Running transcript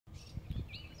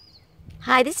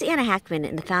Hi, this is Anna Hackman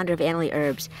and the founder of Annalie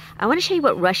Herbs. I want to show you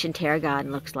what Russian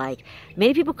tarragon looks like.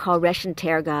 Many people call Russian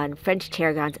tarragon French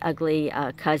tarragon's ugly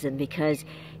cousin because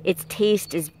its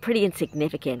taste is pretty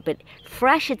insignificant. But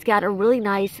fresh, it's got a really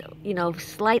nice,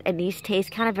 slight anise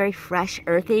taste, kind of very fresh,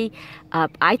 earthy.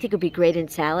 I think it would be great in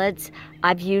salads.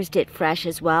 I've used it fresh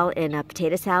as well in a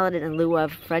potato salad in lieu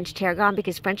of French tarragon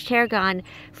because French tarragon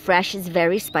fresh is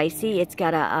very spicy. It's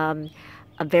got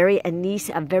a very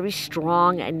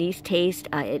strong anise taste.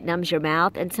 It numbs your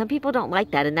mouth, and some people don't like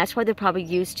that, and that's why they're probably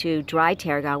used to dry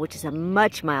tarragon, which is a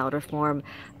much milder form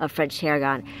of French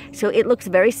tarragon. So it looks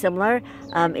very similar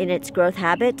in its growth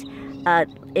habit.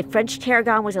 If French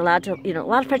tarragon was allowed to, a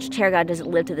lot of French tarragon doesn't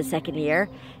live to the second year,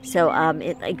 so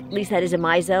at least that is in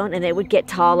my zone, and it would get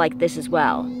tall like this as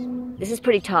well. This is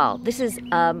pretty tall. This is,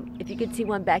 if you can see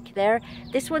one back there,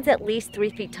 this one's at least 3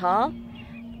 feet tall.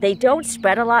 They don't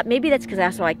spread a lot. Maybe that's because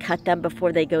also I cut them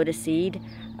before they go to seed.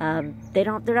 They're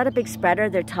not a big spreader.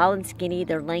 They're tall and skinny.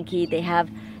 They're lanky. They have,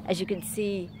 as you can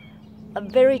see, a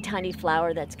very tiny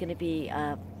flower that's going to be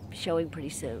showing pretty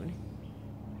soon.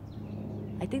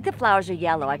 I think the flowers are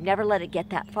yellow. I've never let it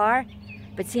get that far.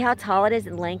 But see how tall it is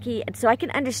and lanky? And so I can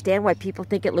understand why people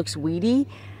think it looks weedy,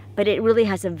 but it really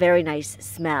has a very nice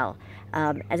smell.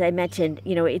 As I mentioned,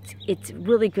 it's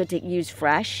really good to use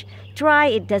fresh. Dry,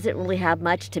 it doesn't really have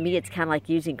much. To me, it's kind of like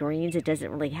using greens. It doesn't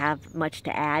really have much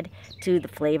to add to the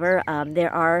flavor.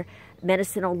 There are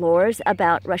medicinal lores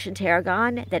about Russian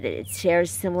tarragon, that it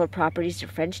shares similar properties to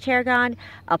French tarragon.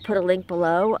 I'll put a link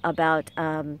below about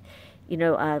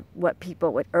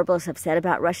what herbalists have said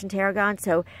about Russian tarragon.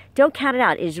 So don't count it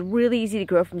out. It is really easy to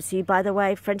grow from seed, by the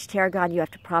way. French tarragon, you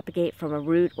have to propagate from a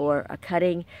root or a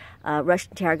cutting.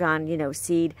 Russian tarragon,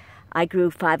 seed. I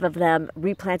grew 5 of them,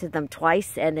 replanted them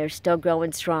twice, and they're still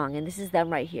growing strong. And this is them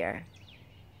right here.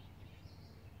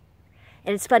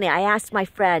 And it's funny, I asked my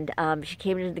friend, she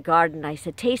came into the garden, I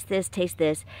said, taste this,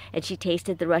 and she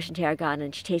tasted the Russian tarragon,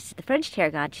 and she tasted the French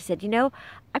tarragon. She said,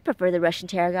 I prefer the Russian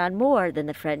tarragon more than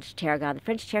the French tarragon. The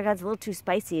French tarragon's a little too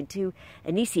spicy and too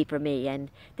anisey for me, and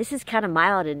this is kind of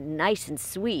mild and nice and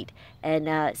sweet.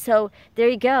 And so there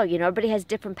you go, everybody has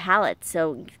different palates,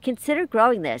 so consider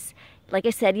growing this. Like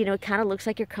I said, it kind of looks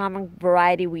like your common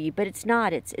variety weed, but it's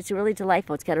not. It's really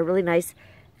delightful. It's got a really nice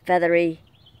feathery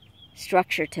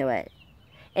structure to it.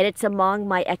 And it's among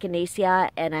my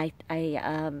echinacea,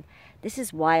 and this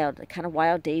is wild, kind of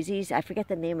wild daisies. I forget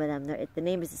the name of them. The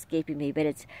name is escaping me, but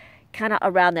it's kind of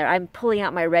around there. I'm pulling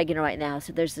out my oregano right now,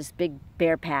 so there's this big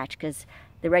bare patch because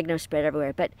the oregano spread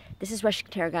everywhere. But this is Russian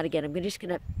tarragon again. I'm just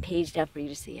going to page down for you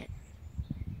to see it.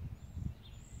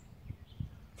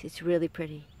 It's really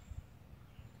pretty.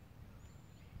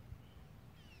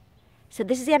 So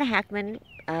this is Anna Hackman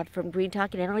from Green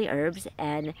Talk and Annalie Herbs,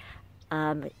 and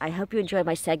I hope you enjoy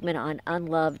my segment on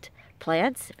unloved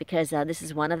plants because this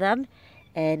is one of them,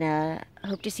 and I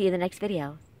hope to see you in the next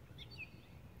video.